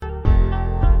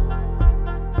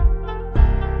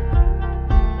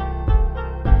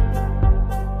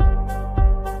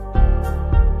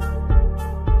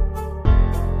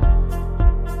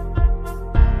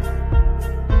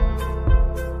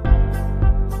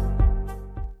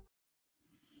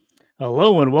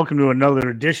Hello and welcome to another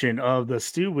edition of the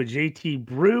Stew with JT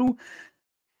Brew.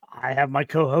 I have my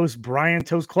co-host Bryan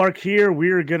Toast Clark here.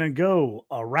 We're gonna go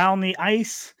around the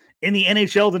ice in the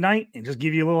NHL tonight and just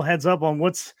give you a little heads up on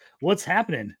what's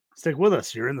happening. Stick with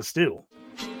us. You're in the stew.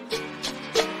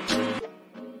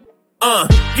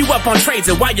 You up on trades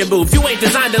and why you move, you ain't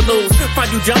designed to lose.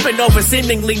 Find you jumping over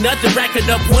seemingly nothing, racking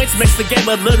up points, makes the game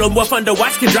a little more fun to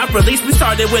watch. Can drop release, we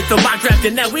started with the mock draft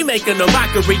and now we making a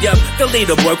mockery of the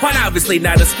leaderboard. Quite obviously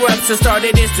not a scrub, so start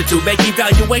an institute, make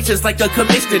evaluations like a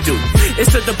commissioner do.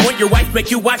 It's to the point your wife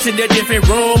make you watch in a different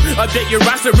room. Update your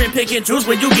roster and pick and choose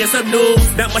when you get some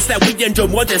news. Not much that we enjoy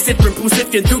more than sifting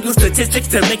through through statistics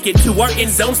to make it to our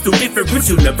end zones through different routes.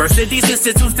 Universities,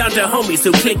 institutes, down to homies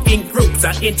who click in groups.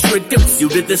 I introduce you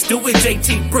to the Stew with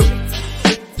JT Brew.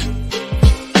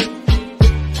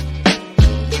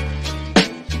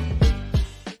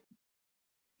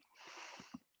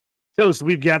 So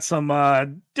we've got some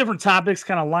different topics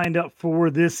kind of lined up for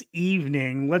this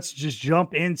evening. Let's just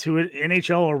jump into it.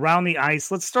 NHL Around the Ice.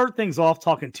 Let's start things off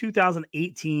talking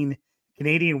 2018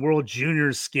 Canadian World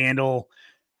Juniors scandal.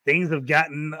 Things have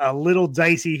gotten a little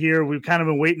dicey here. We've kind of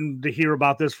been waiting to hear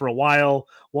about this for a while,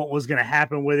 what was going to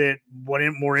happen with it, what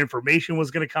more information was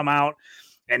going to come out.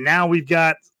 And now we've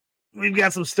got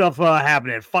some stuff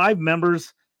happening. 5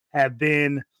 members have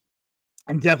been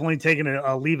definitely taken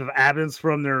a leave of absence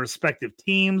from their respective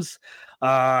teams.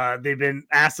 They've been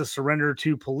asked to surrender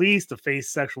to police to face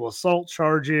sexual assault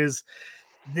charges.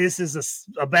 This is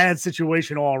a bad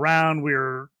situation all around.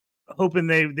 We're hoping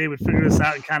they would figure this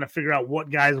out and kind of figure out what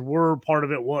guys were part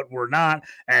of it, what were not,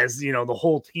 as you know, the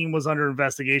whole team was under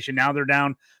investigation. Now they're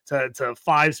down to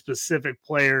 5 specific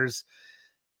players.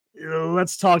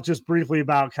 Let's talk just briefly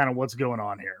about kind of what's going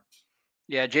on here.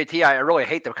 Yeah, JT, I really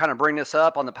hate to kind of bring this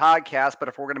up on the podcast, but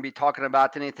if we're going to be talking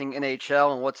about anything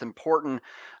NHL and what's important,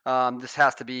 this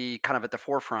has to be kind of at the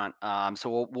forefront.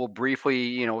 So we'll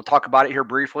briefly, we'll talk about it here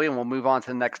briefly, and we'll move on to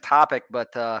the next topic.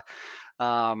 But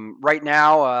right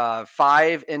now,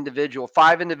 5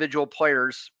 individual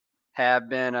players have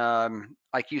been,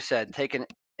 like you said, taken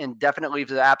indefinite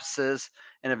leaves of absences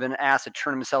and have been asked to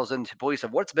turn themselves into police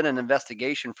of what's been an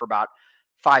investigation for about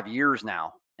 5 years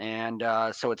now. And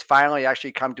so it's finally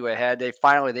actually come to a head. The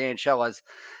NHL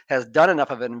has done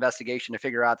enough of an investigation to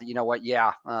figure out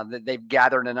that, they've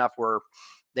gathered enough where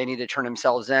they need to turn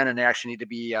themselves in and they actually need to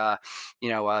be,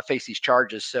 face these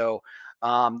charges. So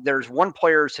there's one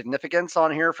player's significance on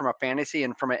here from a fantasy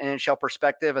and from an NHL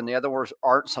perspective, and the other ones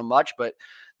aren't so much. But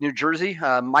New Jersey,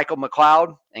 Michael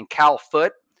McLeod and Cal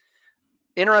Foote.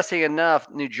 Interesting enough,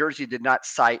 New Jersey did not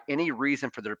cite any reason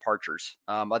for their departures,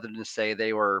 other than to say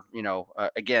they were,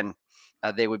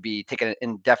 they would be taking an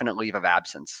indefinite leave of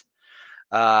absence.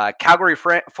 Calgary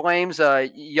Flames,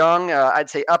 young, I'd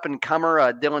say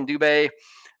up-and-comer, Dylan Dubé,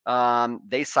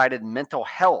 they cited mental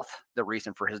health, the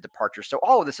reason for his departure. So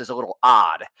all of this is a little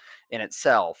odd in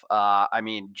itself.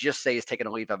 Just say he's taking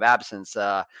a leave of absence.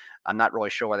 I'm not really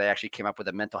sure why they actually came up with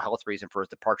a mental health reason for his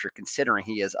departure, considering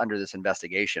he is under this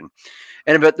investigation.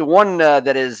 But the one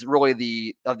that is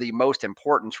really of the most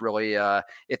importance, really,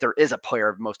 if there is a player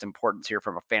of most importance here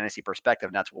from a fantasy perspective,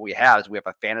 and that's what we have, is we have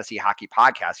a fantasy hockey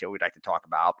podcast here we'd like to talk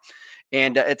about.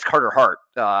 And it's Carter Hart,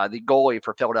 the goalie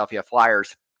for Philadelphia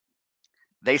Flyers.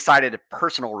 They cited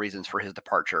personal reasons for his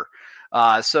departure.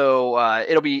 So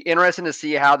it'll be interesting to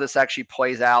see how this actually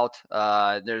plays out.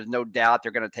 There's no doubt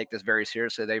they're going to take this very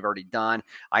seriously. They've already done.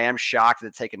 I am shocked that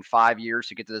it's taken 5 years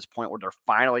to get to this point where they're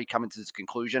finally coming to this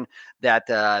conclusion that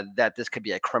this could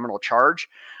be a criminal charge.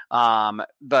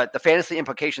 But the fantasy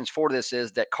implications for this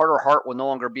is that Carter Hart will no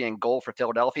longer be in goal for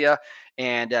Philadelphia,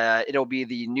 and it'll be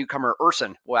the newcomer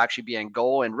Urson will actually be in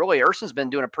goal. And really, Urson's been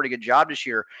doing a pretty good job this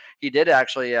year. He did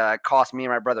actually cost me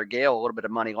and my brother Gail a little bit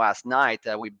of money last night.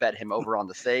 We bet him over on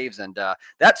the saves, and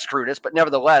that screwed us. But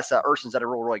nevertheless, Urson's done a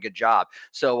really good job.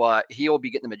 So he will be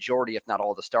getting the majority, if not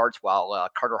all, the starts while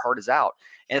Carter Hart is out.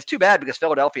 And it's too bad because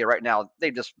Philadelphia right now,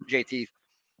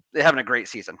 they're having a great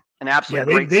season, an absolute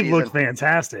great season. They've looked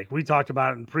fantastic. We talked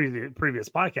about it in previous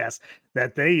podcasts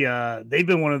that they've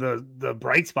been one of the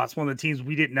bright spots, one of the teams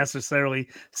we didn't necessarily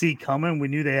see coming. We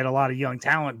knew they had a lot of young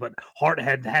talent, but Hart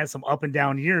had some up and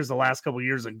down years the last couple of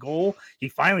years in goal. He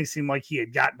finally seemed like he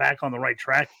had got back on the right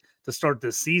track to start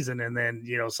this season, and then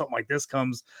something like this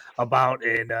comes about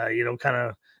and kind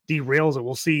of derails it.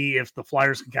 We'll see if the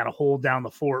Flyers can kind of hold down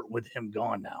the fort with him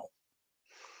gone now.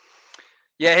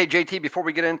 Yeah, hey JT, before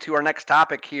we get into our next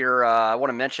topic here, I want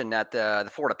to mention that the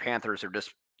Florida Panthers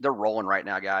they're rolling right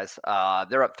now, guys.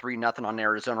 They're up 3-0 on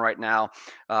Arizona right now.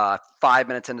 5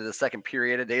 minutes into the second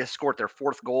period, they scored their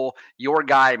 4th goal. Your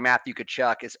guy Matthew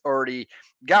Tkachuk has already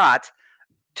got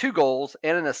 2 goals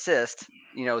and an assist,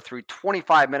 through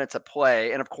 25 minutes of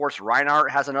play. And of course,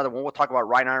 Reinhart has another one. We'll talk about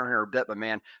Reinhart here in a bit, but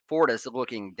man, Florida's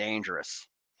looking dangerous.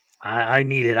 I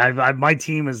need it. My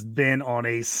team has been on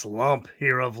a slump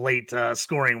here of late,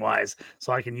 scoring wise,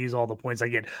 so I can use all the points I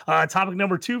get. Topic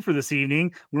number 2 for this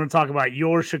evening, we're going to talk about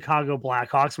your Chicago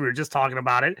Blackhawks. We were just talking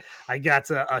about it. I got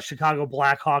a Chicago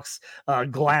Blackhawks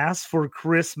glass for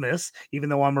Christmas, even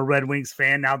though I'm a Red Wings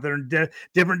fan. Now they're in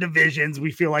different divisions.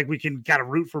 We feel like we can kind of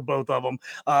root for both of them.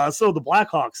 So the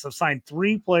Blackhawks have signed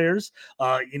 3 players.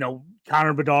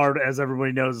 Connor Bedard, as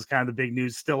everybody knows, is kind of the big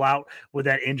news, still out with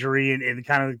that injury, and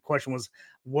kind of question was,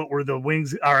 what were the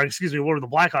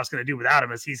Blackhawks going to do without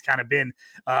him, as he's kind of been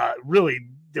really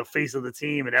the face of the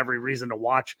team and every reason to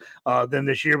watch them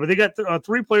this year. But they got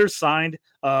 3 players signed,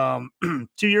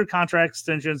 2-year contract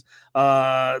extensions.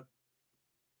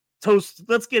 Toast,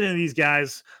 let's get into these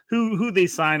guys, who they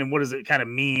signed and what does it kind of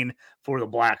mean for the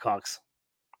Blackhawks.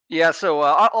 Yeah, so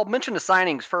I'll mention the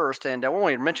signings first, and I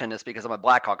only mention this because I'm a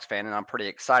Blackhawks fan and I'm pretty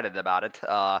excited about it.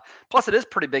 Plus, it is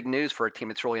pretty big news for a team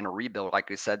that's really in a rebuild, like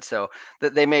we said. So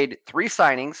they made 3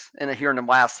 signings here in the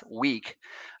last week.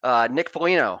 Nick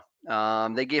Foligno,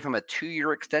 they gave him a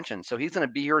 2-year extension, so he's going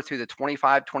to be here through the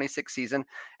 25-26 season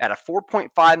at a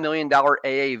 $4.5 million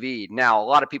AAV. Now, a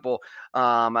lot of people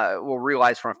will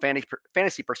realize from a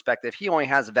fantasy perspective, he only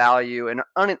has value, and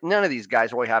none of these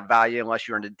guys really have value unless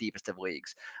you're in the deepest of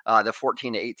leagues, the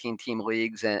 14 to 18 team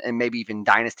leagues, and maybe even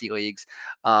dynasty leagues.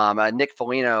 Nick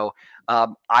Foligno,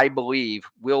 I believe,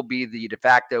 will be the de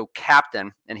facto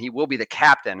captain, and he will be the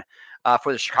captain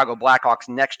for the Chicago Blackhawks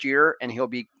next year, and he'll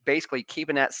be basically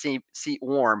keeping that seat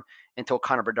warm until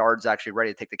Connor Bedard's actually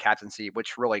ready to take the captaincy,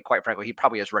 which really, quite frankly, he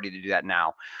probably is ready to do that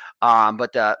now.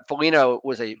 But Foligno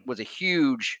was a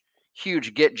huge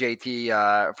get,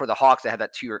 JT, for the Hawks that had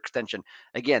that 2-year extension.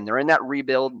 Again, they're in that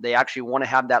rebuild. They actually want to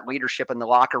have that leadership in the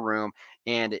locker room,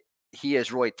 and he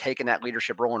has really taken that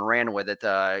leadership role and ran with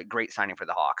it. Great signing for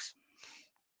the Hawks.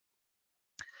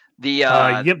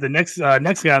 The next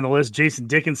guy on the list, Jason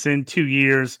Dickinson, 2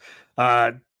 years,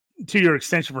 2-year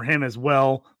extension for him as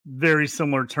well. Very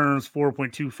similar terms,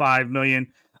 $4.25 million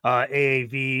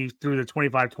AAV through the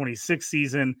 25-26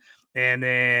 season. And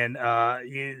then,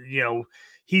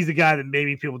 he's the guy that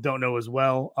maybe people don't know as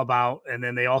well about. And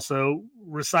then they also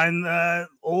resigned the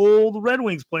old Red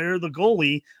Wings player, the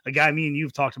goalie, a guy me and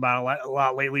you've talked about a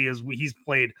lot lately, is he's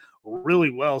played really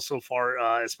well so far,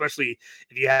 especially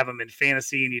if you have him in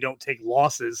fantasy and you don't take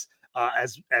losses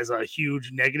as a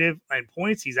huge negative in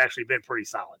points. He's actually been pretty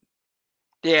solid.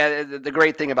 Yeah, the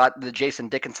great thing about the Jason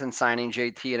Dickinson signing,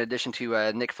 JT, in addition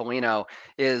to Nick Foligno,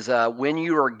 is when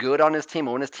you are good on his team,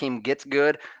 and when his team gets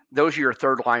good, those are your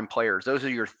third-line players. Those are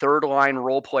your third-line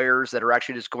role players that are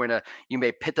actually just going to – you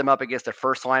may pit them up against the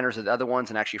first-liners or the other ones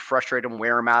and actually frustrate them,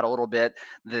 wear them out a little bit.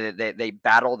 They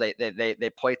battle.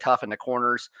 They play tough in the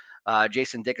corners.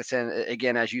 Jason Dickinson,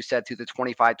 again, as you said, through the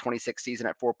 25-26 season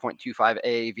at 4.25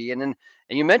 AAV. And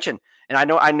you mentioned, and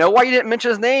I know why you didn't mention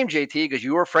his name, JT, because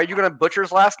you were afraid you're going to butcher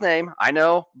his last name. I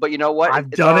know, but you know what? I've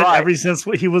done it ever since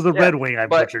he was a Red Wing. I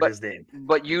butchered his name.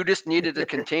 But you just needed to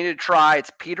continue to try. It's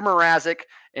Peter Mrazek,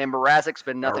 and Mrazek's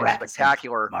been nothing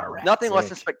spectacular. Nothing less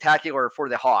than spectacular for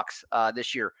the Hawks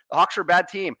this year. The Hawks are a bad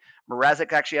team.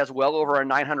 Mrazek actually has well over a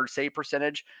 900 save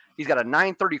percentage. He's got a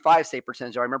 935 save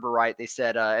percentage, if I remember right, they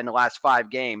said in the last 5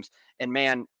 games. And,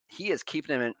 man, he is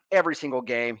keeping him in every single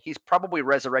game. He's probably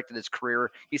resurrected his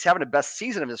career. He's having the best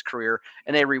season of his career,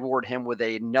 and they reward him with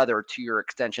another 2-year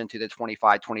extension to the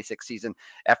 25-26 season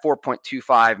at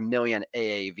 $4.25 million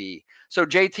AAV. So,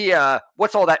 JT,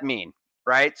 what's all that mean,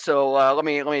 right? So let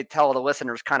me tell the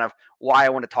listeners kind of why I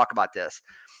want to talk about this.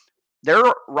 There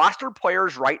are roster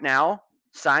players right now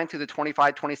signed to the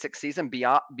 25-26 season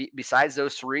besides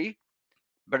those 3,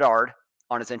 Bedard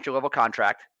on his entry-level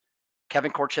contract,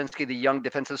 Kevin Korchinski, the young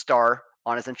defensive star,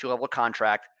 on his entry-level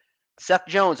contract, Seth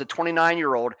Jones, a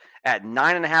 29-year-old, at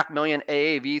 $9.5 million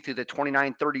AAV through the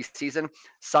 29-30 season,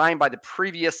 signed by the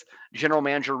previous general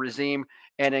manager regime,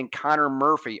 and then Connor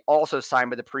Murphy, also signed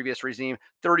by the previous regime,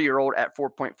 30-year-old at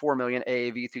 $4.4 million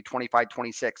AAV through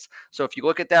 25-26. So if you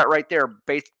look at that right there,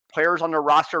 base players on the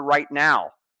roster right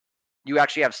now, you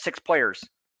actually have 6 players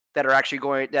that are actually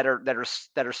going that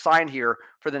are signed here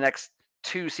for the next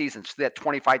 2 seasons, that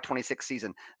 25-26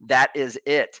 season. That is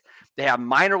it. They have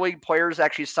minor league players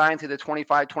actually signed to the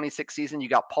 25-26 season. You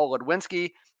got Paul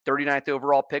Ludwinski, 39th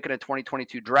overall pick in a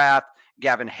 2022 draft.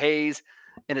 Gavin Hayes,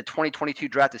 in the 2022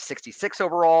 draft is 66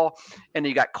 overall. And then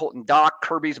you got Colton Dock,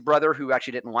 Kirby's brother, who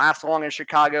actually didn't last long in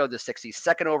Chicago, the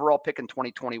 62nd overall pick in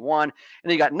 2021. And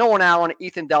then you got Nolan Allen,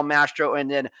 Ethan Del Mastro, and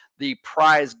then the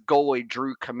prize goalie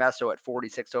Drew Comesso at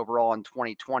 46 overall in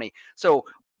 2020. So,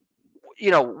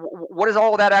 what does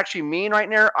all of that actually mean right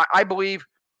now?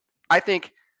 I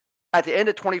think at the end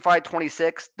of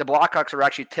 25-26, the Blackhawks are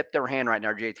actually tipped their hand right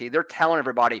now, JT. They're telling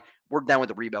everybody we're done with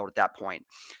the rebuild at that point.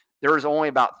 There is only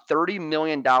about $30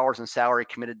 million in salary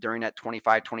committed during that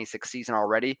 25-26 season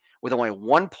already, with only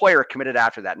one player committed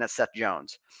after that, and that's Seth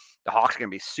Jones. The Hawks are going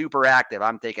to be super active.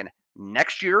 I'm thinking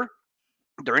next year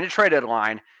during the trade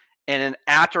deadline, and then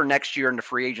after next year in the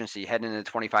free agency heading into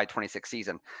the 25-26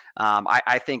 season.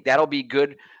 I think that'll be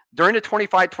good. During the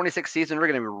 25-26 season, we're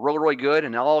going to be really, really good,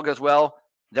 and it all goes well.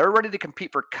 They're ready to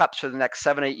compete for cups for the next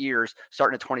 7-8 years,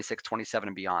 starting at 26, 27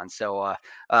 and beyond. So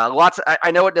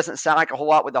I know it doesn't sound like a whole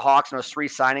lot with the Hawks and those 3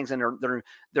 signings, and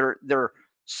they're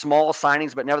small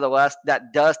signings, but nevertheless,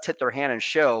 that does tip their hand and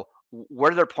show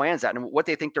where their plans at and what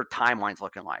they think their timeline's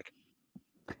looking like.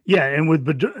 Yeah, and with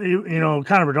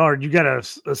Connor Bedard, you got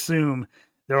to assume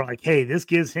they're like, hey, this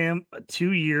gives him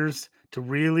 2 years to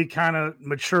really kind of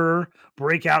mature,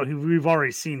 break out. Who we've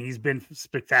already seen, he's been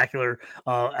spectacular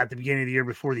at the beginning of the year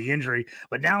before the injury.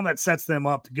 But now that sets them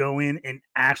up to go in and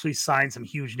actually sign some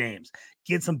huge names,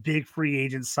 get some big free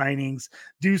agent signings,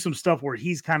 do some stuff where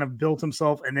he's kind of built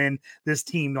himself, and then this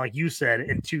team, like you said,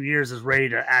 in 2 years is ready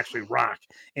to actually rock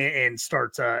and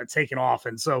start taking off.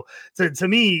 And so, to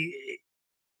me,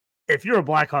 if you're a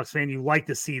Blackhawks fan, you like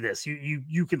to see this.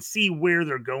 You can see where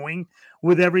they're going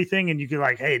with everything, and you can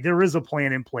like, hey, there is a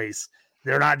plan in place.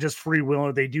 They're not just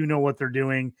freewheeling; they do know what they're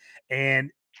doing.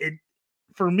 And it,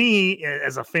 for me,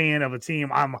 as a fan of a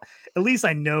team, at least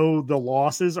I know the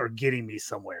losses are getting me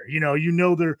somewhere.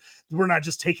 We're not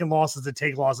just taking losses to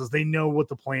take losses. They know what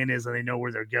the plan is, and they know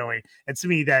where they're going. And to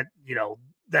me, that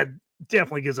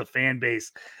definitely gives a fan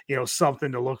base,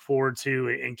 something to look forward to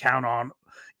and count on,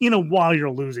 while you're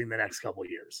losing the next couple of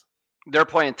years. They're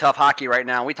playing tough hockey right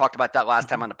now. We talked about that last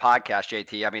time on the podcast,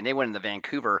 JT. I mean, they went into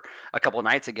Vancouver a couple of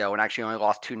nights ago and actually only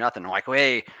lost 2-0. Like,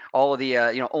 hey, all of the,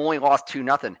 only lost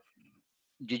 2-0.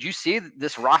 Did you see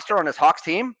this roster on this Hawks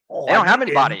team? They don't have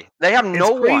anybody. They have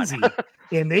no one.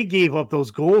 And they gave up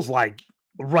those goals like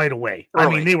right away. Early. I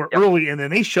mean, they were early, and then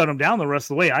they shut them down the rest of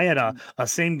the way. I had a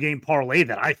same game parlay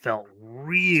that I felt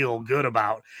real good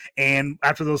about. And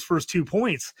after those first 2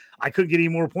 points, I couldn't get any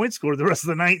more points scored the rest of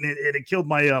the night, and it killed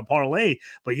my parlay.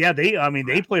 But yeah, they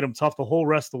played them tough the whole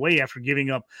rest of the way after giving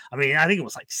up. I mean, I think it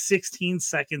was like 16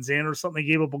 seconds in or something. They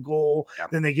gave up a goal.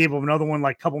 Yep. Then they gave up another one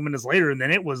like a couple minutes later. And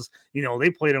then it was,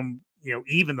 they played them,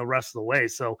 even the rest of the way.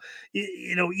 So,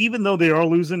 even though they are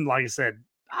losing, like I said,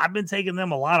 I've been taking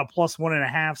them a lot of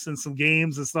 +1.5 in some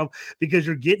games and stuff because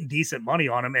you're getting decent money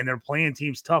on them and they're playing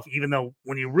teams tough. Even though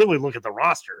when you really look at the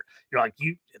roster, you're like,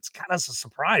 it's kind of a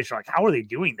surprise. You're like, how are they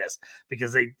doing this?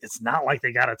 Because it's not like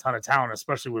they got a ton of talent,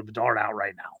 especially with Bedard out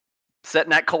right now.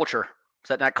 Setting that culture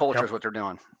is what they're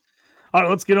doing. All right,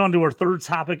 let's get on to our third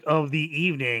topic of the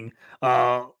evening.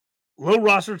 Low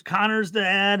roster Connors to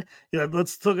add.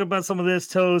 Let's talk about some of this.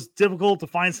 Toes, difficult to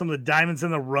find some of the diamonds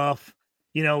in the rough.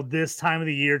 This time of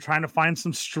the year, trying to find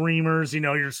some streamers,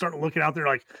 you're starting to look out there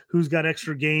like who's got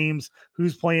extra games,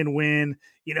 who's playing when,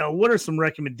 what are some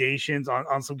recommendations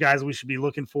on some guys we should be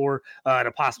looking for to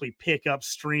possibly pick up,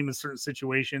 stream in certain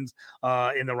situations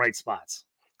in the right spots?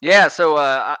 Yeah. So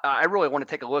I really want to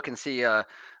take a look and see out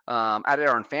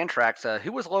there on Fantrax,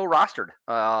 who was low rostered,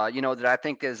 that I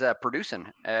think is producing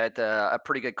at a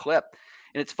pretty good clip.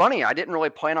 And it's funny, I didn't really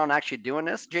plan on actually doing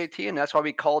this, JT, and that's why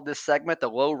we called this segment the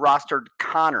low rostered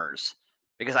Connors,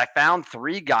 because I found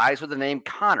 3 guys with the name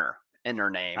Connor in their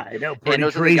name. I know, and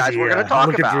those are the guys we're going to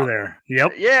talk about. Through there.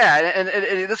 Yep. Yeah, and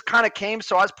this kind of came,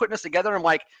 so I was putting this together, and I'm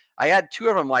like, I had 2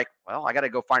 of them, like, well, I got to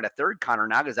go find a third Connor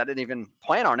now because I didn't even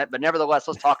plan on it, but nevertheless,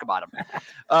 let's talk about him.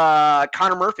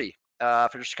 Connor Murphy.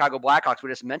 For the Chicago Blackhawks, we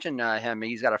just mentioned him.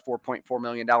 He's got a $4.4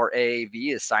 million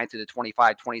AAV, is signed through the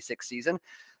 25-26 season.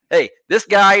 Hey, this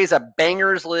guy is a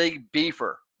Bangers League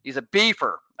beefer. He's a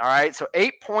beefer, all right? So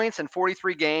 8 points in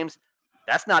 43 games.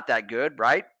 That's not that good,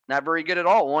 right? Not very good at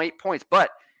all, only 8 points. But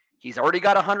he's already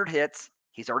got 100 hits.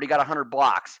 He's already got 100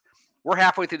 blocks. We're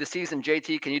halfway through the season,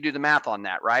 JT. Can you do the math on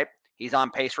that, right? He's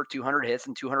on pace for 200 hits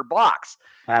and 200 blocks.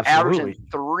 Absolutely. Averaging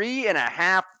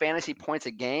 3.5 fantasy points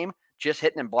a game, just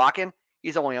hitting and blocking.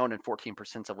 He's only owned in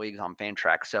 14% of leagues on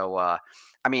Fantrax. So,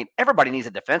 everybody needs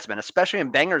a defenseman, especially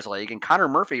in Bangers League. And Connor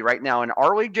Murphy right now in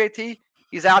our league, JT,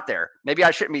 he's out there. Maybe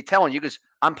I shouldn't be telling you because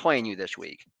I'm playing you this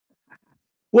week.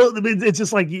 Well, it's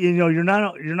just like, you're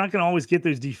not going to always get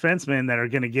those defensemen that are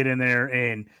going to get in there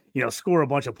and, score a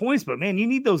bunch of points. But man, you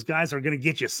need those guys that are going to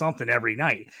get you something every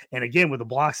night. And again, with the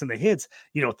blocks and the hits,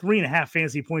 3.5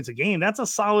 fantasy points a game. That's a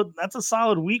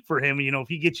solid week for him. If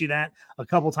he gets you that a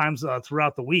couple times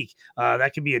throughout the week,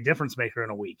 that could be a difference maker in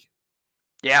a week.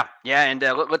 Yeah, and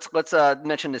let's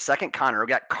mention the second Connor. We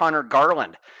got Connor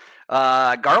Garland.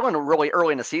 Garland really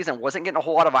early in the season wasn't getting a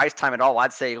whole lot of ice time at all.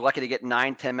 I'd say lucky to get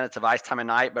 9-10 minutes of ice time a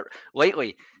night, but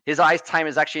lately his ice time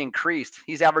has actually increased.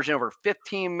 He's averaging over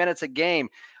 15 minutes a game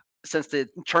since the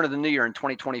turn of the new year in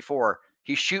 2024.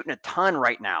 He's shooting a ton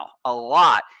right now, a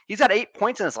lot. He's got 8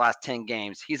 points in his last 10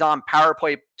 games. He's on power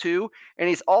play 2, and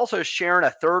he's also sharing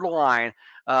a third line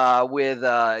with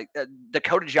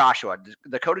Dakota Joshua.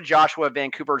 Dakota Joshua of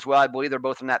Vancouver as well. I believe they're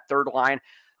both in that third line.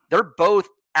 They're both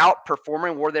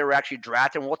outperforming where they were actually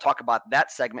drafted. And we'll talk about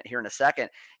that segment here in a second.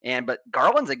 But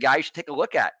Garland's a guy you should take a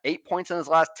look at. 8 points in his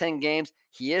last 10 games.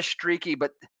 He is streaky,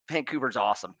 but Vancouver's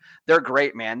awesome. They're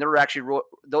great, man. They're actually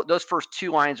those first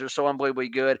 2 lines are so unbelievably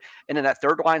good, and then that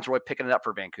third line's really picking it up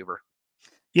for Vancouver.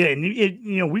 Yeah,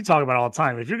 and we talk about it all the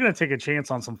time. If you're going to take a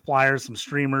chance on some flyers, some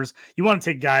streamers, you want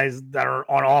to take guys that are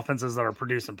on offenses that are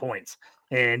producing points.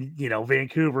 And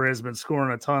Vancouver has been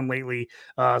scoring a ton lately.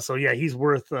 So yeah, he's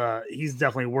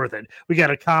definitely worth it. We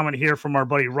got a comment here from our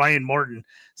buddy Ryan Martin.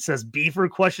 Says Beefer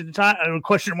question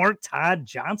mark Todd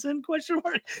Johnson question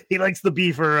mark. He likes the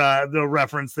Beefer the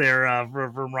reference there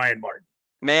from Ryan Martin.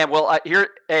 Man, well,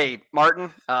 hey,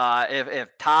 Martin, if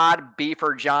Todd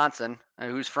Beefer Johnson,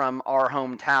 who's from our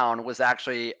hometown, was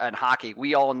actually in hockey,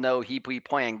 we all know he'd be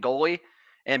playing goalie.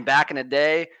 And back in the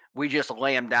day, we just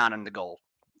lay him down in the goal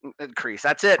crease.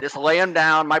 That's it. Just lay him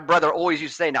down. My brother always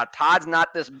used to say, now Todd's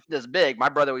not this big. My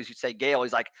brother always used to say, Gale,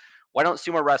 he's like, why don't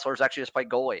sumo wrestlers actually just play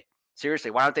goalie?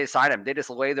 Seriously, why don't they sign him? They just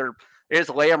lay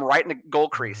him right in the goal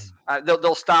crease.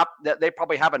 They'll stop. They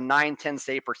probably have a 9-10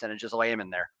 save percentage. Just lay him in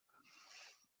there.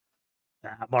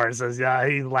 Martin says, yeah,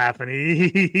 he's laughing.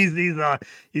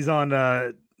 He's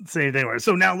on same thing.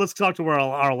 So now let's talk to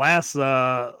our last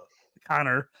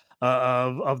Connor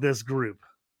of this group.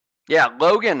 Yeah,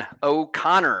 Logan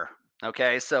O'Connor.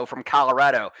 Okay, so from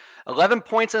Colorado, 11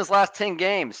 points in his last 10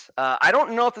 games. I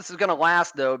don't know if this is going to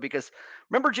last though, because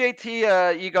remember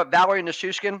JT, you got Valery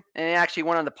Nishushkin, and he actually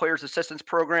went on the Players Assistance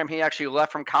Program. He actually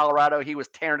left from Colorado. He was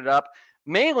tearing it up,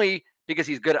 mainly because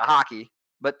he's good at hockey,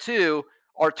 but 2,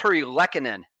 Arturi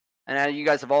Lehkonen. And you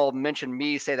guys have all mentioned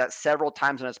me say that several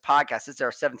times on this podcast. This is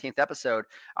our 17th episode.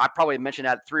 I probably mentioned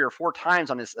that 3 or 4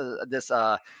 times on this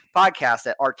podcast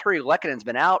that Arturi Lehkonen's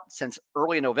been out since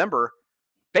early November,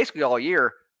 basically all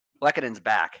year. Lehkonen's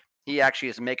back. He actually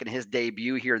is making his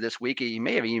debut here this week. He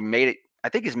may have even made it. I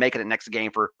think he's making it next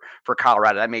game for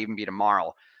Colorado. That may even be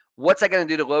tomorrow. What's that going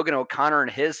to do to Logan O'Connor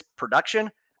and his production?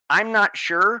 I'm not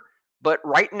sure. But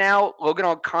right now, Logan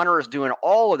O'Connor is doing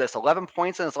all of this. 11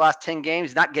 points in his last 10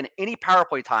 games. He's not getting any power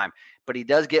play time, but he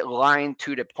does get line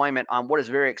 2 deployment on what is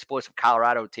a very explosive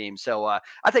Colorado team. So I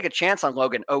take a chance on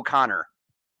Logan O'Connor.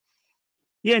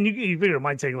 Yeah, and you figure it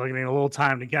might take Logan a little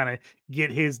time to kind of get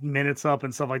his minutes up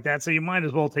and stuff like that. So you might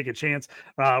as well take a chance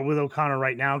with O'Connor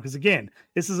right now, because again,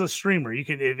 this is a streamer. You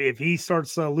can if he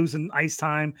starts losing ice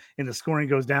time and the scoring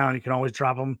goes down, you can always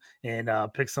drop him and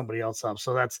pick somebody else up.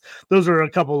 So those are a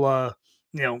couple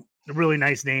really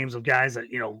nice names of guys that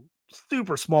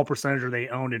super small percentage they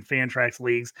owned in Fantrax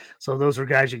leagues. So those are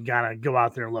guys you gotta go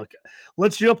out there and look at.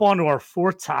 Let's jump on to our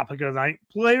 4th topic of the night.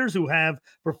 Players who have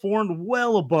performed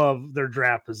well above their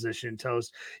draft position.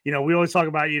 Toast. We always talk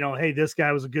about, hey, this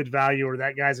guy was a good value, or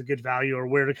that guy's a good value, or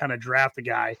where to kind of draft the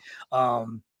guy.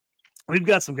 We've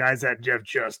got some guys that have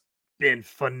just been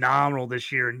phenomenal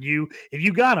this year. And if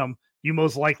you got them, you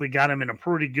most likely got them in a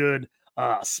pretty good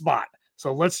spot.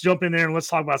 So let's jump in there and let's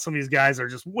talk about some of these guys that are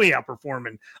just way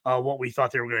outperforming what we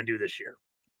thought they were going to do this year.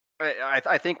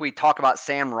 I think we talk about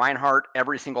Sam Reinhart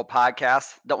every single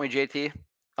podcast, don't we, JT?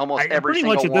 Almost every single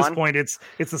one. Pretty much at this point, it's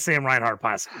the Sam Reinhart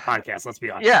podcast. Let's be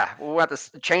honest. Yeah, we'll have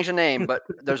to change the name, but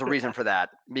there's a reason for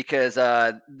that, because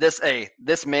this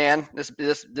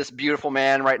beautiful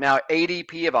man right now,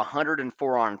 ADP of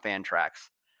 104 on Fantrax.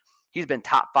 He's been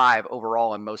top 5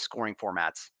 overall in most scoring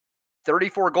formats.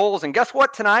 34 goals, and guess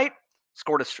what? Tonight,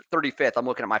 scored his 35th. I'm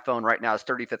looking at my phone right now. His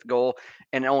 35th goal,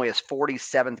 and only his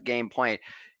 47th game playing.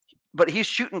 But he's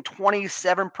shooting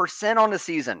 27% on the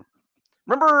season.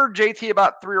 Remember, JT,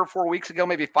 about 3 or 4 weeks ago,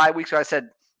 maybe 5 weeks ago, I said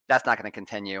that's not going to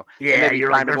continue. Yeah, you're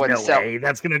right. There's no way.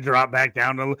 That's going to drop back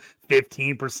down to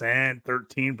 15%,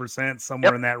 13%,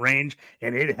 somewhere in that range,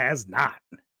 and it has not.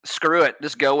 Screw it.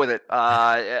 Just go with it.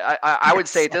 I would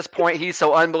say at this point, he's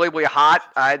so unbelievably hot.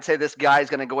 I'd say this guy's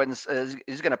going to go ahead and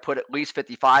he's going to put at least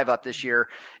 55 up this year.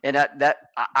 And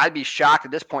I'd be shocked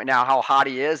at this point now how hot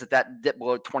he is that dipped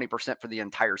below 20% for the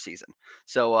entire season.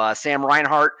 So Sam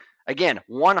Reinhart, again,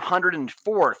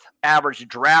 104th average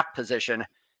draft position.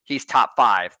 He's top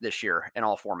 5 this year in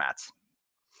all formats.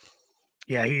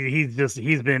 Yeah,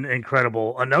 he's been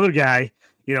incredible. Another guy,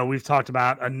 we've talked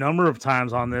about a number of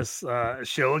times on this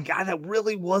show, a guy that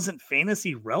really wasn't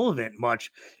fantasy relevant much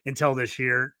until this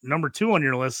year. Number 2 on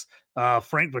your list,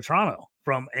 Frank Vetrano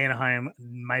from Anaheim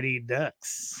Mighty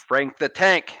Ducks. Frank the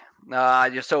Tank.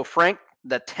 So Frank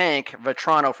the Tank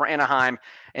Vetrano for Anaheim,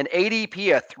 an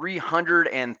ADP of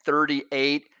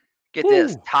 338. Get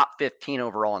this, top 15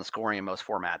 overall in scoring in most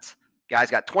formats. Guy's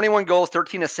got 21 goals,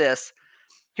 13 assists.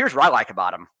 Here's what I like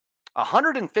about him.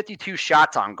 152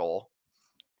 shots on goal,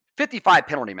 55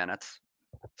 penalty minutes,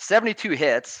 72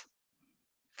 hits,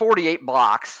 48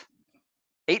 blocks,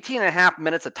 18 and a half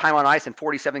minutes of time on ice in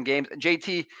 47 games.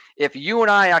 JT, if you and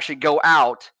I actually go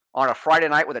out on a Friday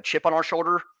night with a chip on our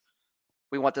shoulder,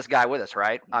 we want this guy with us,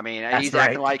 right? I mean, he's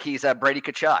acting like he's Brady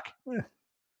Tkachuk.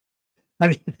 I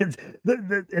mean,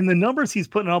 and the numbers he's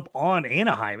putting up on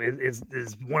Anaheim is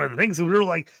one of the things that we were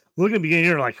like looking at the beginning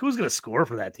here, like who's going to score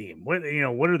for that team? What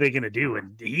are they going to do?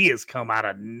 And he has come out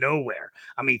of nowhere.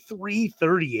 I mean,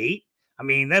 338. I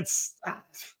mean, that's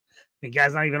the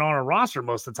guy's not even on a roster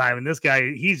most of the time. And this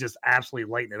guy, he's just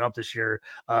absolutely lighting it up this year.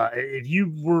 If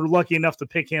you were lucky enough to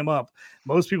pick him up,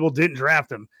 most people didn't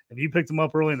draft him. If you picked him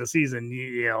up early in the season,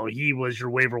 he was your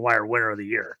waiver wire winner of the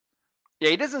year. Yeah,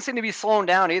 he doesn't seem to be slowing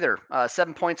down either.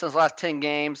 7 points in his last 10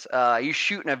 games. He's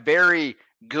shooting a very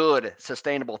good,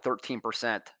 sustainable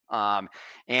 13%.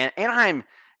 And Anaheim,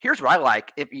 here's what I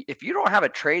like. If you don't have a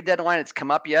trade deadline that's come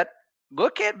up yet,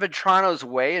 look at Vetrano's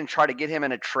way and try to get him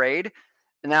in a trade.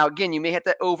 Now, again, you may have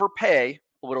to overpay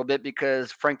a little bit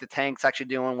because Frank the Tank's actually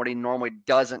doing what he normally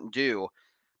doesn't do.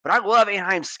 But I love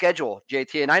Anaheim's schedule,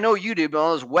 JT, and I know you do, but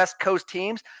on those West Coast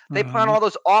teams, they play on all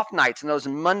those off nights and those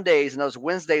Mondays and those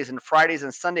Wednesdays and Fridays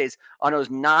and Sundays on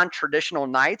those non-traditional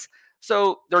nights.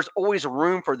 So there's always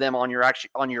room for them on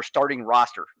your starting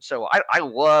roster. So I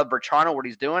love Vetrano, what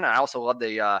he's doing. And I also love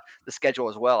the schedule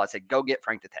as well. I say go get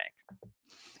Frank the Tank.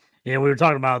 Yeah, we were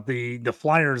talking about the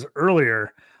Flyers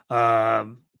earlier.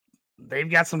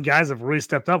 They've got some guys that have really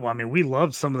stepped up. I mean, we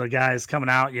loved some of the guys coming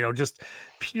out, just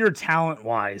pure talent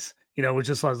wise, it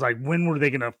just was like, when were they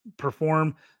going to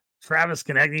perform? Travis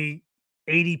Konechny,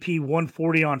 ADP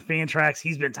 140 on Fantrax.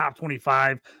 He's been top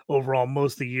 25 overall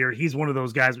most of the year. He's one of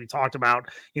those guys we talked about,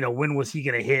 when was he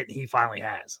going to hit? He finally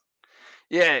has.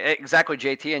 Yeah, exactly,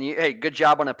 JT. And hey, good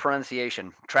job on the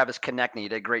pronunciation. Travis Konechny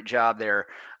did a great job there.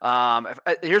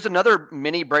 Here's another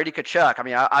mini Brady Tkachuk. I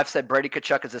mean, I've said Brady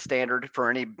Tkachuk is a standard for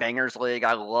any bangers league.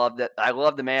 I love that. I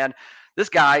love the man. This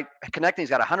guy, Konechny's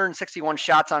got 161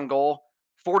 shots on goal,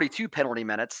 42 penalty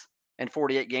minutes in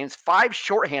 48 games, 5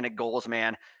 shorthanded goals,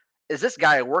 man. Is this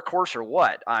guy a workhorse or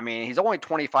what? I mean, he's only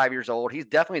 25 years old. He's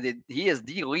definitely he is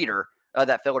the leader of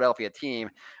that Philadelphia team.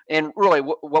 And really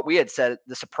what we had said,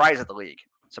 the surprise of the league.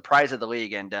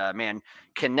 And man,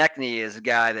 Konechny is a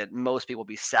guy that most people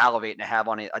be salivating to have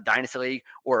on a dynasty league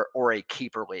or a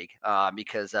keeper league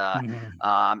because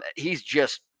he's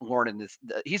just learning this.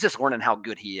 He's just learning how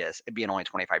good he is at being only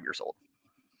 25 years old.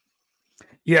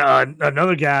 Yeah,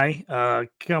 another guy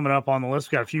coming up on the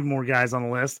list. We got a few more guys on the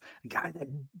list. A guy that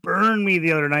burned me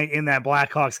the other night in that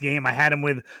Blackhawks game. I had him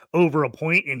with over a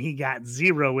point, and he got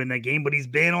 0 in that game, but he's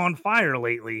been on fire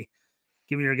lately.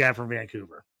 Give me your guy from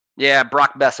Vancouver. Yeah,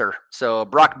 Brock Besser. So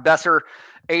Brock Besser,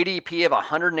 ADP of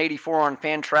 184 on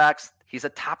Fantrax. He's a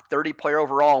top 30 player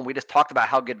overall, and we just talked about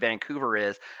how good Vancouver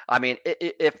is. I mean,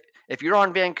 if you're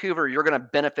on Vancouver, you're going to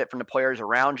benefit from the players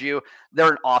around you.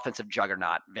 They're an offensive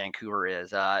juggernaut, Vancouver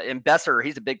is. And Besser,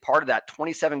 he's a big part of that.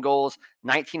 27 goals,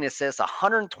 19 assists,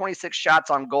 126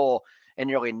 shots on goal, and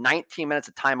nearly 19 minutes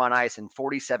of time on ice in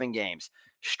 47 games.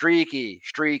 Streaky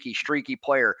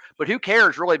player. But who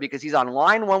cares, really, because he's on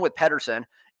line one with Pettersson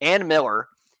and Miller.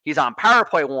 He's on power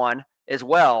play 1 as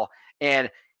well. And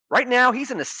right now,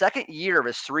 he's in the second year of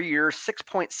his 3-year,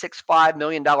 $6.65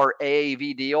 million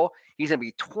AAV deal. He's going to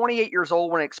be 28 years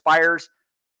old when it expires.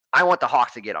 I want the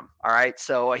Hawks to get him. All right.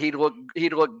 So he'd look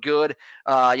good,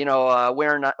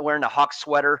 wearing the Hawks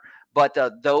sweater. But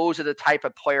those are the type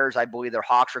of players I believe the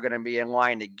Hawks are going to be in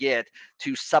line to get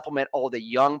to supplement all the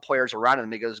young players around them,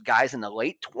 because guys in the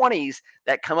late 20s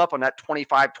that come up on that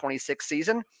 25-26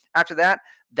 season, after that,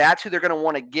 that's who they're going to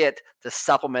want to get to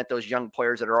supplement those young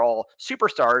players that are all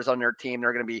superstars on their team.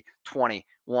 They're going to be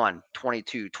 21,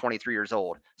 22, 23 years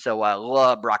old. So I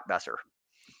love Brock Besser.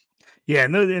 Yeah,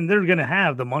 and they're going to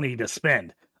have the money to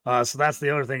spend. So that's the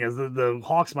other thing is the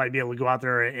Hawks might be able to go out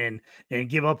there and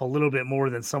give up a little bit more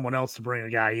than someone else to bring a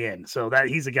guy in. So that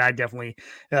he's a guy definitely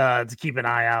to keep an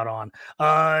eye out on.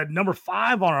 Number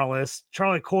 5 on our list,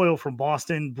 Charlie Coyle from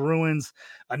Boston Bruins,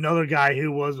 another guy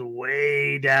who was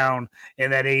way down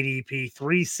in that ADP,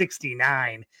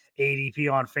 369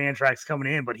 ADP on Fantrax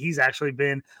coming in, but he's actually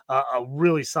been a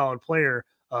really solid player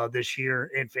this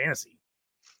year in fantasy.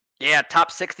 Yeah, top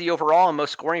 60 overall in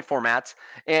most scoring formats.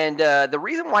 And the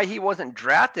reason why he wasn't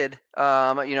drafted,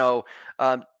 high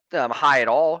at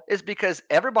all is because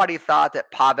everybody thought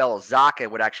that Pavel Zacha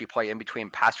would actually play in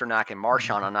between Pasternak and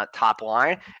Marchand on that top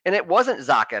line, and it wasn't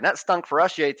Zacha. And that stunk for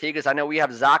us, JT, because I know we have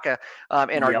Zacha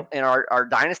in Yep. our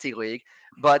dynasty league.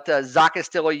 But Zacha is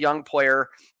still a young player,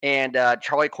 and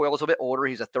Charlie Coyle is a bit older.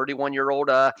 He's a 31-year-old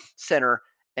center,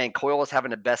 and Coyle is having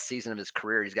the best season of his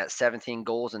career. He's got 17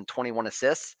 goals and 21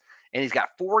 assists. And he's got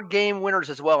 4 game winners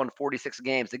as well in 46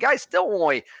 games. The guy's still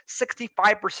only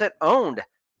 65% owned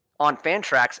on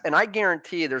Fantrax, and I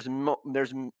guarantee there's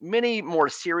many more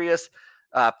serious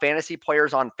fantasy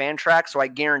players on Fantrax. So I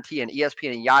guarantee in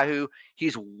ESPN and Yahoo,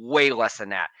 he's way less than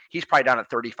that. He's probably down at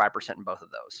 35% in both of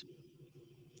those.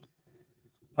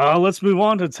 Let's move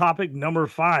on to topic number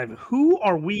 5. Who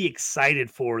are we excited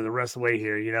for the rest of the way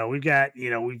here? We've got,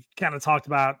 we've kind of talked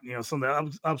about, some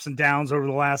of the ups and downs over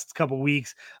the last couple of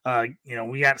weeks.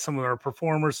 We got some of our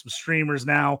performers, some streamers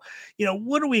now.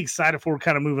 What are we excited for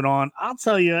kind of moving on? I'll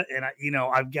tell you, and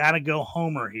I've got to go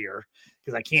Homer here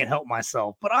because I can't help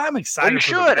myself, but I'm excited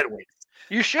for the Red Wings.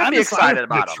 You should be excited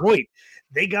about Detroit. Them.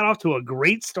 They got off to a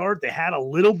great start. They had a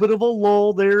little bit of a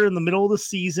lull there in the middle of the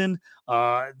season.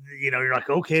 You're like,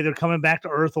 okay, they're coming back to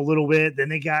earth a little bit. Then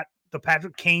they got the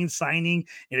Patrick Kane signing,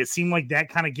 and it seemed like that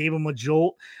kind of gave them a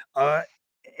jolt.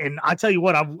 And I tell you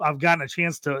what, I've gotten a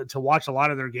chance to watch a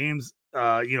lot of their games,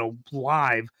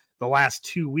 live the last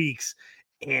 2 weeks.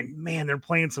 And man, they're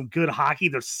playing some good hockey.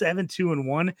 They're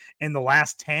 7-2-1 in the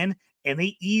last 10. And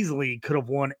they easily could have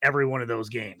won every one of those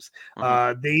games.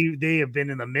 They have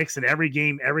been in the mix in every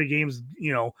game. Every game's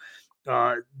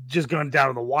just gone down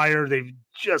to the wire. The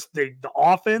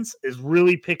offense is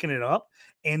really picking it up,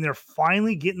 and they're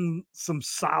finally getting some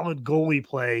solid goalie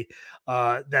play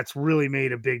that's really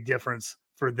made a big difference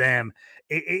for them.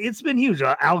 It's been huge.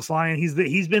 Alex Lyon,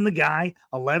 he's been the guy.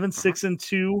 11-6-2,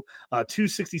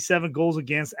 267 goals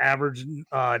against, average.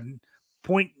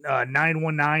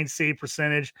 0.919 save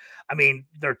percentage. I mean,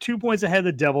 they're 2 points ahead of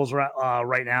the Devils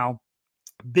right now.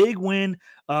 Big win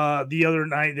the other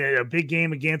night, a big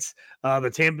game against the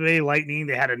Tampa Bay Lightning.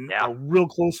 They had a real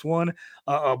close one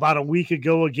about a week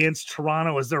ago against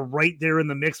Toronto, as they're right there in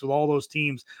the mix with all those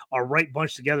teams are right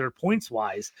bunched together points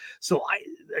wise. So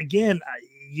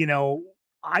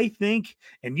I think,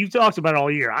 and you've talked about it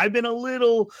all year, I've been a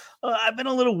little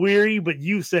weary, but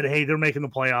you said, hey, they're making the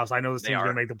playoffs. I know this team's going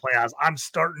to make the playoffs. I'm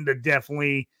starting to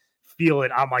definitely feel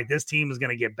it. I'm like, this team is going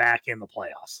to get back in the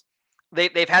playoffs.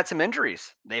 They've had some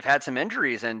injuries.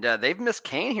 And they've missed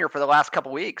Kane here for the last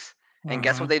couple weeks. And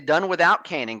guess what they've done without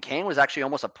Kane? And Kane was actually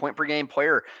almost a point per game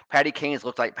player. Patty Kane's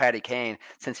looked like Patty Kane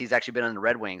since he's actually been in the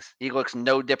Red Wings. He looks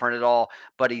no different at all,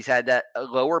 but he's had that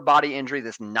lower body injury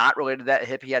that's not related to that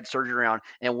hip he had surgery on.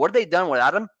 And what have they done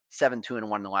without him?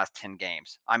 7-2-1 in the last 10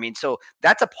 games. I mean, so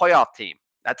that's a playoff team.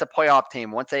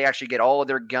 Once they actually get all of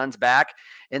their guns back,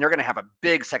 and they're going to have a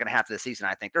big second half of the season.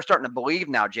 I think they're starting to believe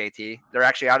now, JT. They're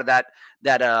actually out of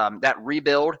that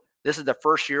rebuild. This is the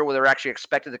first year where they're actually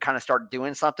expected to kind of start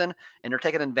doing something, and they're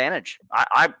taking advantage.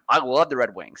 I love the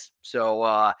Red Wings.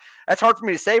 So that's hard for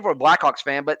me to say for a Blackhawks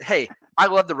fan, but hey, I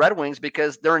love the Red Wings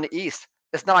because they're in the East.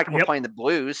 It's not like we're playing the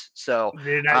Blues. So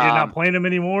you're not playing them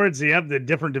anymore. It's the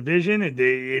different division, and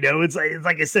it's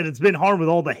like I said, it's been hard with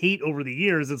all the hate over the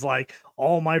years. It's like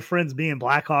all my friends being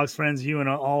Blackhawks friends, you and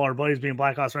all our buddies being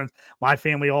Blackhawks friends. My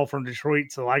family all from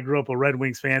Detroit, so I grew up a Red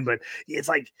Wings fan. But it's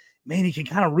like, man, you can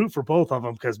kind of root for both of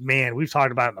them because, man, we've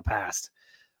talked about it in the past.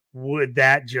 Would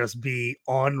that just be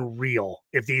unreal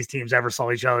if these teams ever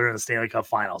saw each other in the Stanley Cup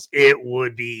Finals? It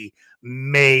would be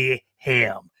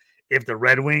mayhem if the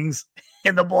Red Wings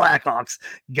and the Blackhawks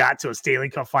got to a Stanley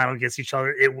Cup Final against each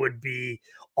other. It would be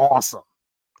awesome.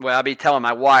 Well, I'll be telling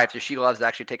my wife if she loves to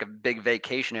actually take a big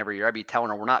vacation every year. I'd be telling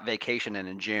her we're not vacationing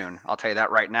in June. I'll tell you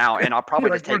that right now. And I'll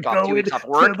probably just take off 2 weeks off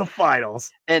work to the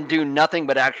finals and do nothing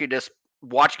but actually just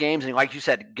watch games. And like you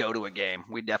said, go to a game.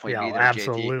 We'd definitely be there,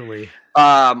 absolutely.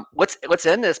 JT. Let's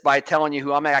end this by telling you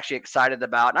who I'm actually excited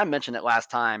about. And I mentioned it last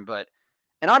time,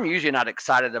 and I'm usually not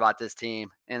excited about this team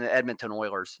and the Edmonton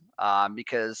Oilers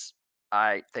because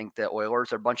I think the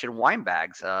Oilers are a bunch of wine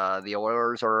bags. The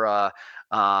Oilers are,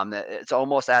 it's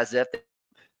almost as if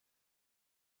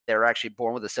they're actually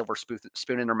born with a silver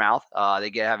spoon in their mouth.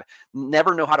 Have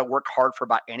never know how to work hard for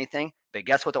about anything. But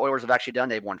guess what the Oilers have actually done?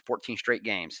 They've won 14 straight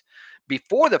games.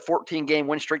 Before the 14-game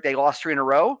win streak, they lost 3 in a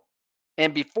row.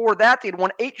 And before that, they'd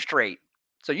won 8 straight.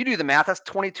 So you do the math. That's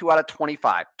 22 out of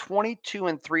 25.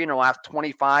 22-3 in their last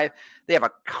 25. They have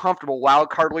a comfortable wild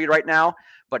card lead right now.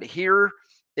 But here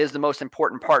is the most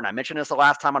important part. And I mentioned this the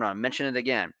last time. I'm going to mention it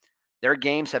again. Their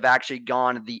games have actually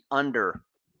gone the under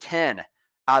 10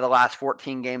 out of the last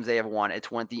 14 games they have won.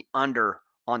 It's went the under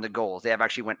on the goals. They have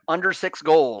actually went under 6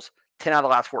 goals 10 out of the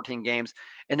last 14 games.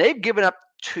 And they've given up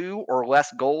 2 or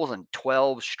less goals in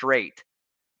 12 straight.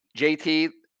 JT,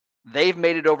 they've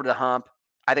made it over the hump.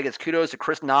 I think it's kudos to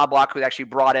Chris Knobloch, who actually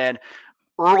brought in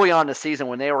early on the season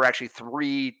when they were actually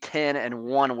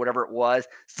 3-10-1, whatever it was.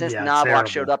 Since Knobloch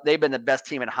showed up, they've been the best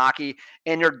team in hockey,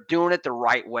 and they're doing it the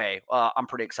right way. I'm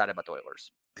pretty excited about the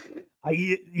Oilers.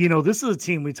 This is a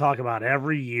team we talk about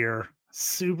every year.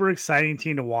 Super exciting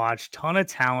team to watch. Ton of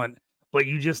talent, but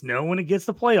you just know when it gets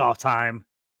to playoff time,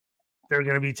 they're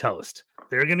going to be toast.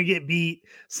 They're going to get beat.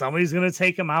 Somebody's going to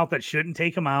take them out that shouldn't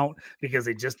take them out because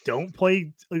they just don't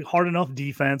play hard enough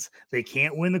defense. They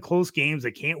can't win the close games.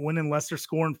 They can't win unless they're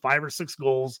scoring 5 or 6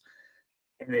 goals.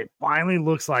 And it finally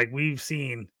looks like we've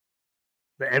seen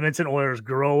the Edmonton Oilers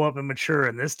grow up and mature,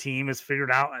 and this team has figured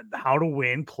out how to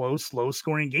win close,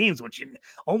 low-scoring games, which you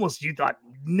thought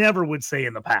never would say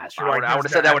in the past. I would have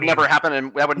said that would never happen,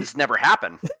 and that would just never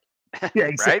happen. Yeah,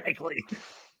 exactly. Right?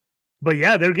 But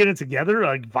yeah, they're getting together.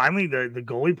 Like finally, the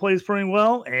goalie plays pretty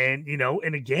well, and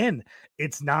and again,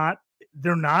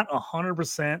 they're not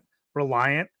 100%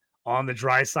 reliant on the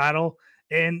Draisaitl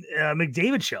and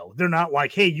McDavid show. They're not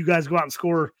like, hey, you guys go out and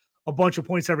score a bunch of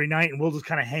points every night, and we'll just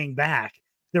kind of hang back.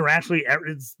 They're actually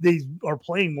they are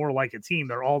playing more like a team.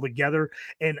 They're all together,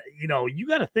 and you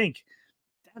got to think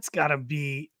that's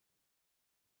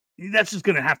just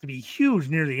going to have to be huge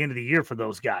near the end of the year for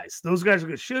those guys. Those guys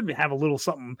should have a little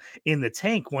something in the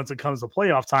tank once it comes to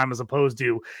playoff time, as opposed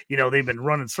to, they've been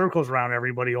running circles around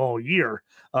everybody all year,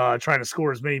 trying to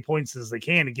score as many points as they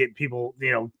can to get people,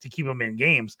 to keep them in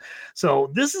games.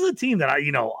 So this is a team that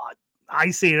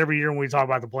I say it every year when we talk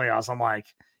about the playoffs. I'm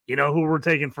like, who we're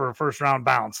taking for a first round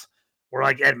bounce? We're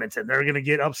like Edmonton. They're going to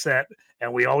get upset.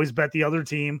 And we always bet the other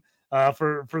team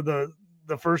for the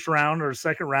first round or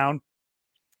second round.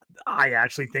 I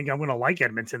actually think I'm going to like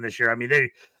Edmonton this year. I mean,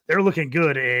 they're looking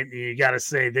good, and you got to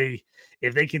say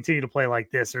if they continue to play like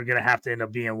this, they're going to have to end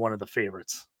up being one of the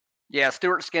favorites. Yeah,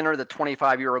 Stuart Skinner, the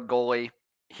 25-year-old goalie,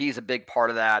 he's a big part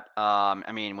of that.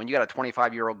 I mean, when you got a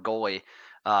 25-year-old goalie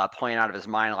playing out of his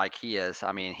mind like he is,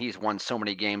 I mean, he's won so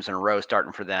many games in a row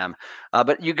starting for them.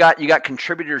 But you got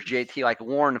contributors, JT, like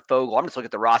Warren Fogle. I'm just looking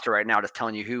at the roster right now, just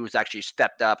telling you who's actually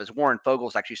stepped up. As Warren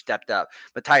Fogle's actually stepped up.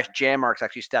 Matthias Janmark's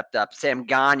actually stepped up. Sam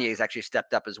Gagne's actually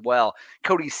stepped up as well.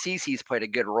 Cody Cece's played a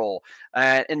good role.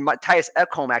 And Matthias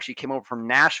Ekholm actually came over from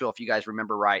Nashville, if you guys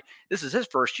remember right. This is his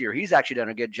first year. He's actually done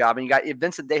a good job. And you got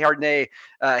Vincent Desharnais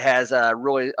has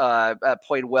really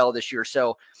played well this year.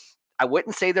 So I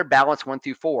wouldn't say they're balanced 1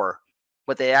 through 4,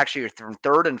 but they actually are from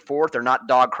 3rd and 4th. They're not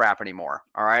dog crap anymore.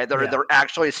 All right. They're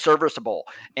actually serviceable.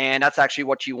 And that's actually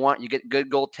what you want. You get good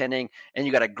goaltending, and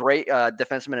you got a great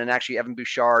defenseman and actually Evan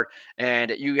Bouchard. And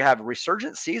you have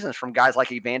resurgent seasons from guys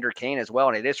like Evander Kane as well.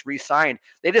 And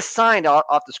they just signed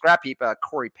off the scrap heap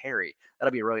Corey Perry.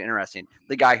 That'll be really interesting.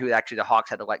 The guy who actually the Hawks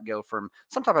had to let go from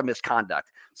some type of misconduct.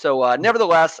 So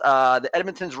nevertheless, the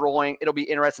Edmonton's rolling. It'll be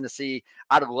interesting to see.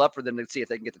 I'd love for them to see if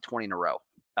they can get to 20 in a row.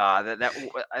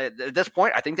 At this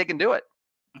point, I think they can do it.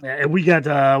 And we got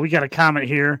a comment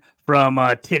here from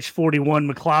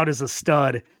Titch41. McLeod is a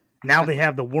stud. Now they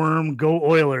have the worm. Go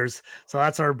Oilers. So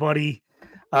that's our buddy.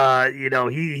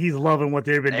 He's loving what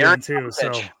they've been doing too.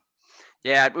 So.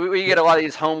 Yeah, we get a lot of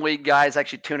these home league guys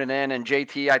actually tuning in. And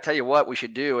JT, I tell you what we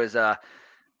should do is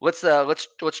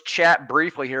let's chat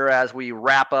briefly here as we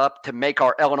wrap up to make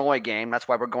our Illinois game. That's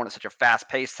why we're going at such a fast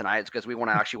pace tonight. It's because we want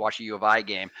to actually watch a U of I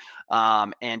game.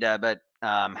 But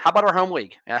how about our home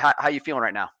league? How you feeling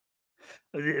right now?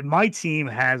 My team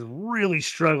has really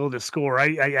struggled to score.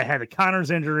 I had the Connors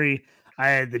injury. I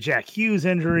had the Jack Hughes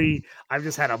injury. I've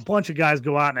just had a bunch of guys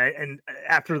go out, and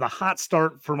after the hot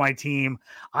start for my team,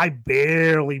 I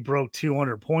barely broke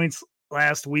 200 points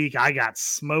last week. I got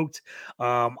smoked.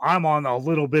 I'm on a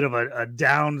little bit of a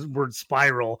downward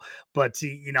spiral, but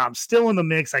I'm still in the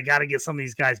mix. I got to get some of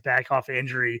these guys back off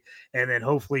injury, and then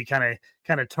hopefully kind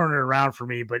of turn it around for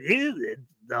me. But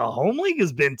the home league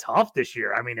has been tough this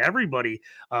year. I mean, everybody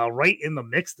right in the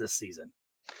mix this season.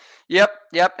 Yep.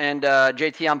 And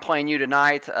JT, I'm playing you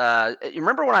tonight. You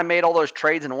remember when I made all those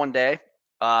trades in one day?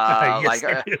 Yes,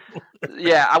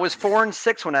 I was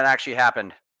 4-6 when that actually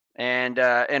happened. And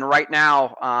right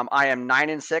now, I am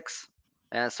 9-6.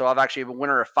 And so I've actually been a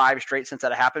winner of 5 straight since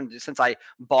that happened, since I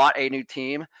bought a new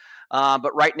team.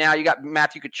 But right now, you got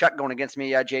Matthew Kachuk going against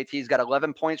me. JT's got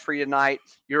 11 points for you tonight.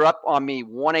 You're up on me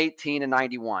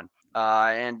 118-91.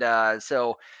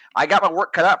 So I got my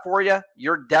work cut out for you.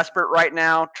 You're desperate right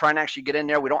now, trying to actually get in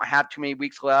there. We don't have too many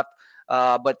weeks left.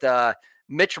 But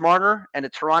Mitch Marner and the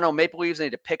Toronto Maple Leafs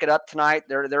need to pick it up tonight.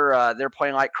 They're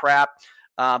playing like crap.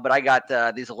 But I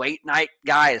got these late night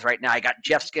guys right now. I got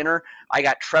Jeff Skinner. I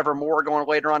got Trevor Moore going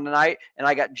later on tonight. And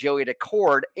I got Joey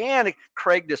DeCord and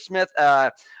Craig DeSmith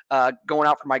going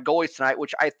out for my goalies tonight,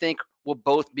 which I think will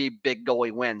both be big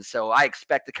goalie wins. So I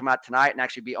expect to come out tonight and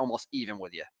actually be almost even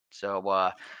with you. So,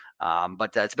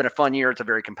 but it's been a fun year. It's a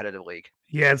very competitive league.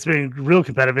 Yeah, it's been real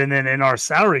competitive. And then in our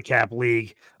salary cap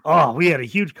league, we had a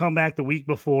huge comeback the week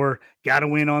before. Got a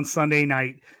win on Sunday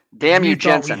night. Damn you,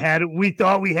 Jensen. We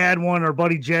thought we had one. Our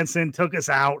buddy Jensen took us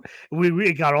out.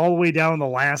 We got all the way down in the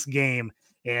last game,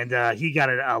 and he got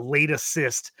a late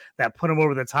assist that put him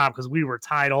over the top because we were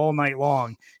tied all night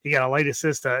long. He got a late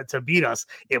assist to beat us.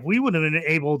 If we would have been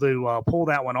able to pull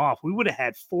that one off, we would have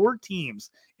had 4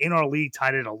 teams in our league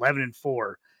tied at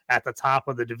 11-4. At the top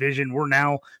of the division. We're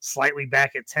now slightly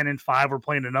back at 10-5. We're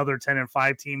playing another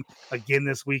 10-5 team again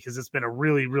this week because it's been a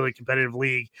really, really competitive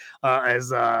league.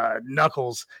 As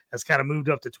Knuckles has kind of moved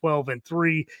up to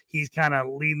 12-3. He's kind of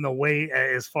leading the way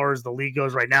as far as the league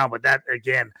goes right now. But that,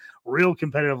 again, real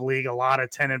competitive league, a lot of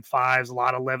 10-5s, a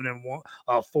lot of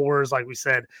 11-4s, like we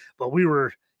said. But we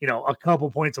were, a couple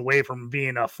points away from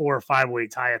being a 4 or 5 way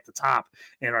tie at the top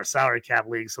in our salary cap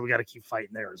league. So we got to keep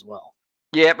fighting there as well.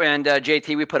 Yep, and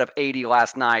JT, we put up 80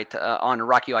 last night on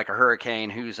Rocky Like a Hurricane,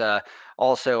 who's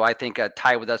also, I think,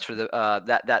 tied with us for the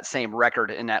that same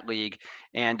record in that league.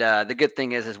 And the good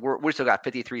thing is we still got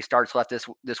 53 starts left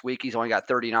this week. He's only got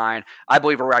 39. I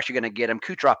believe we're actually going to get him.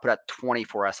 Kucherov put up 20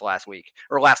 for us last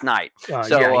night.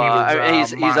 He's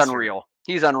unreal.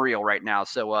 He's unreal right now.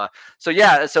 So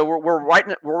we're right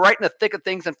in the thick of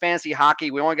things in fantasy hockey.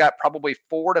 We only got probably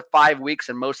 4 to 5 weeks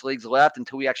in most leagues left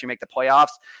until we actually make the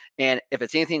playoffs. And if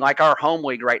it's anything like our home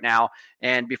league right now,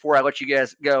 and before I let you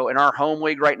guys go, in our home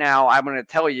league right now, I'm going to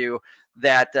tell you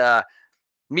that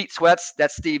Meat Sweats,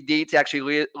 that's Steve Dietz,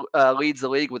 actually leads the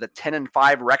league with a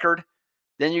 10-5 record.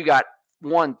 Then you got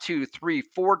 1, 2, 3,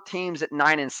 4 teams at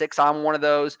 9-6. I'm one of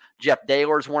those. Jeff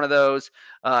Daylor's one of those.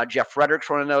 Jeff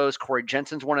Frederick's one of those. Corey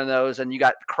Jensen's one of those. And you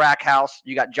got Crackhouse.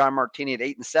 You got John Martini at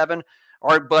 8-7.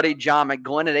 Our buddy John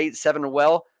McGlynn at 8-7 as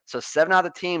well. So 7 out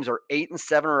of the teams are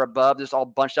 8-7 or above. Just all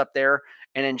bunched up there.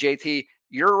 And then JT,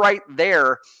 you're right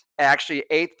there, actually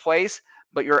 8th place.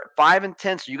 But you're at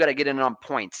 5-10, so you got to get in on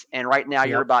points. And right now,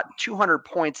 you're about 200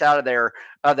 points out of there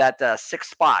of that 6th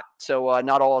spot. So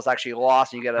not all is actually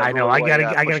lost. And you got to. I know. I got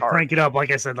to crank it up.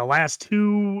 Like I said, the last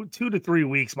 2 to 3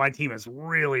 weeks, my team has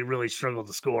really, really struggled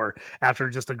to score after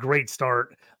just a great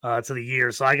start to the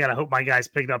year. So I got to hope my guys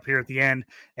pick it up here at the end.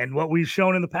 And what we've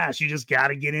shown in the past, you just got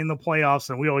to get in the playoffs.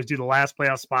 And we always do the last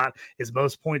playoff spot is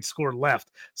most points scored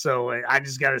left. So I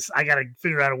got to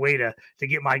figure out a way to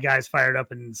get my guys fired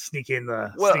up and sneak my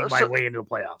way into the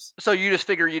playoffs. So you just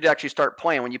figure you'd actually start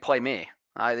playing when you play me.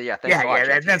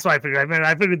 That's why I figured.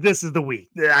 I figured this is the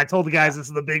week. I told the guys this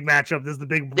is the big matchup. This is the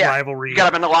big rivalry. You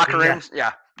got them in the locker rooms.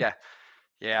 Yeah.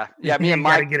 Me and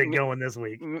Mike gotta get it going this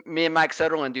week. Me and Mike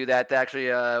Soderlund do that actually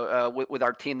with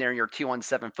our team there in your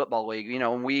 2-on-7 football league.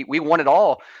 And we won it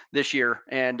all this year.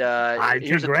 And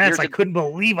congrats! I couldn't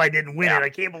believe I didn't win it. I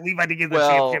can't believe I didn't get the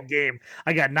championship game.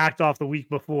 I got knocked off the week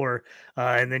before,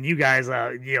 and then you guys,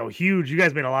 huge. You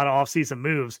guys made a lot of off-season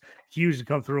moves. Huge to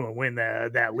come through and win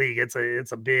that league. It's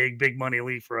a big money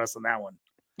league for us in that one.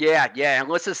 Yeah, and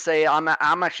let's just say I'm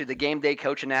actually the game day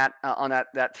coach on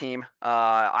that team.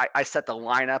 I set the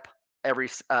lineup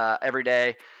every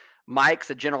day. Mike's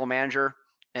the general manager,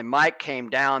 and Mike came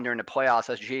down during the playoffs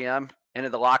as GM into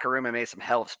the locker room and made some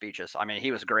hell of speeches. I mean,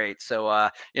 he was great. So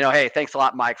hey, thanks a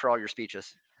lot, Mike, for all your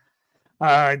speeches.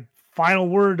 Final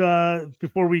word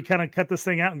before we kind of cut this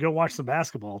thing out and go watch some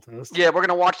basketball, Toast. Yeah, we're going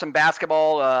to watch some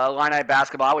basketball, Illini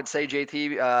basketball. I would say,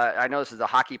 JT, I know this is a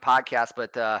hockey podcast,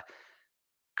 but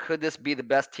could this be the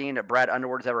best team that Brad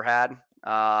Underwood's ever had?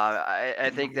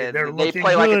 I think that they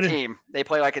play like a team. They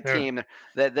play like a team.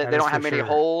 They don't have many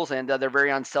holes, and they're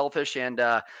very unselfish, and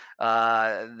they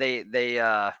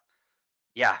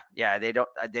don't.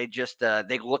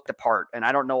 They look the part. And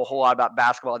I don't know a whole lot about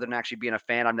basketball other than actually being a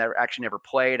fan. I've never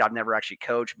played. I've never actually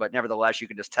coached, but nevertheless, you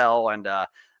can just tell, and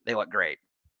they look great.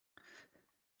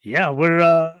 Yeah,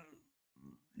 we're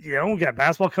We got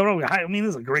basketball coming up. I mean,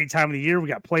 this is a great time of the year. We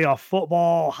got playoff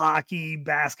football, hockey,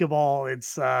 basketball.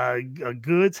 It's a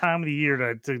good time of the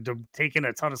year to take in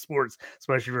a ton of sports,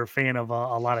 especially if you're a fan of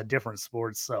a lot of different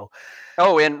sports. So,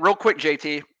 and real quick,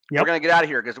 JT, we're going to get out of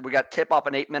here because we got tip off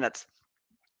in 8 minutes.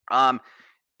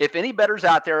 If any bettors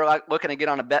out there looking to get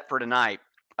on a bet for tonight,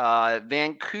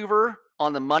 Vancouver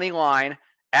on the money line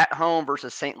at home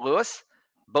versus St. Louis.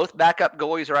 Both backup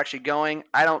goalies are actually going.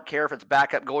 I don't care if it's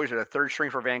backup goalies or the third string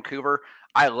for Vancouver.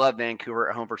 I love Vancouver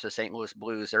at home versus St. Louis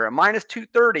Blues. They're at minus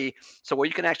 230. So what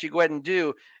you can actually go ahead and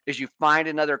do is you find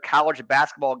another college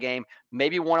basketball game,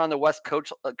 maybe one on the West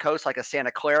Coast like a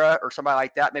Santa Clara or somebody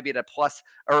like that, maybe at a plus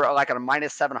or like at a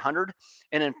minus 700,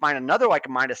 and then find another like a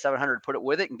minus 700, put it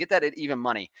with it, and get that at even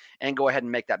money and go ahead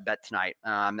and make that bet tonight.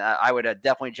 I would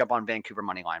definitely jump on Vancouver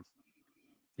money line.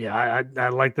 Yeah, I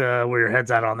like where your head's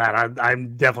at on that.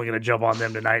 I'm definitely going to jump on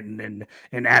them tonight and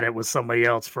add it with somebody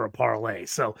else for a parlay.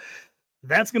 So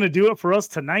that's going to do it for us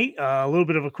tonight. A little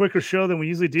bit of a quicker show than we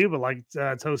usually do, but like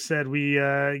Toast said, we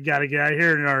got to get out of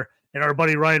here, and our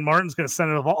buddy Ryan Martin's going to send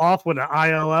it off with an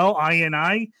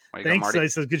ILLINI. Thanks. He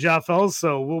says, good job, fellas.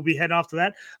 So we'll be heading off to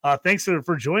that. Thanks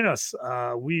for joining us.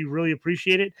 We really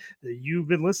appreciate it. You've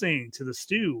been listening to The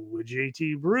Stew with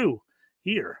JT Brew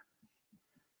here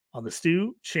on the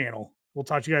Stew channel. We'll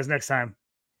talk to you guys next time.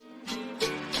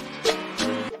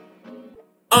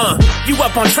 You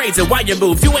up on trades and why you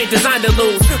move? You ain't designed to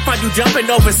lose. Find you jumping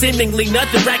over seemingly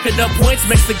nothing, racking up points,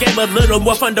 makes the game a little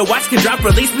more fun to watch. Can drop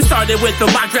release. We started with the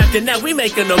mock draft and now we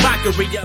making a mockery of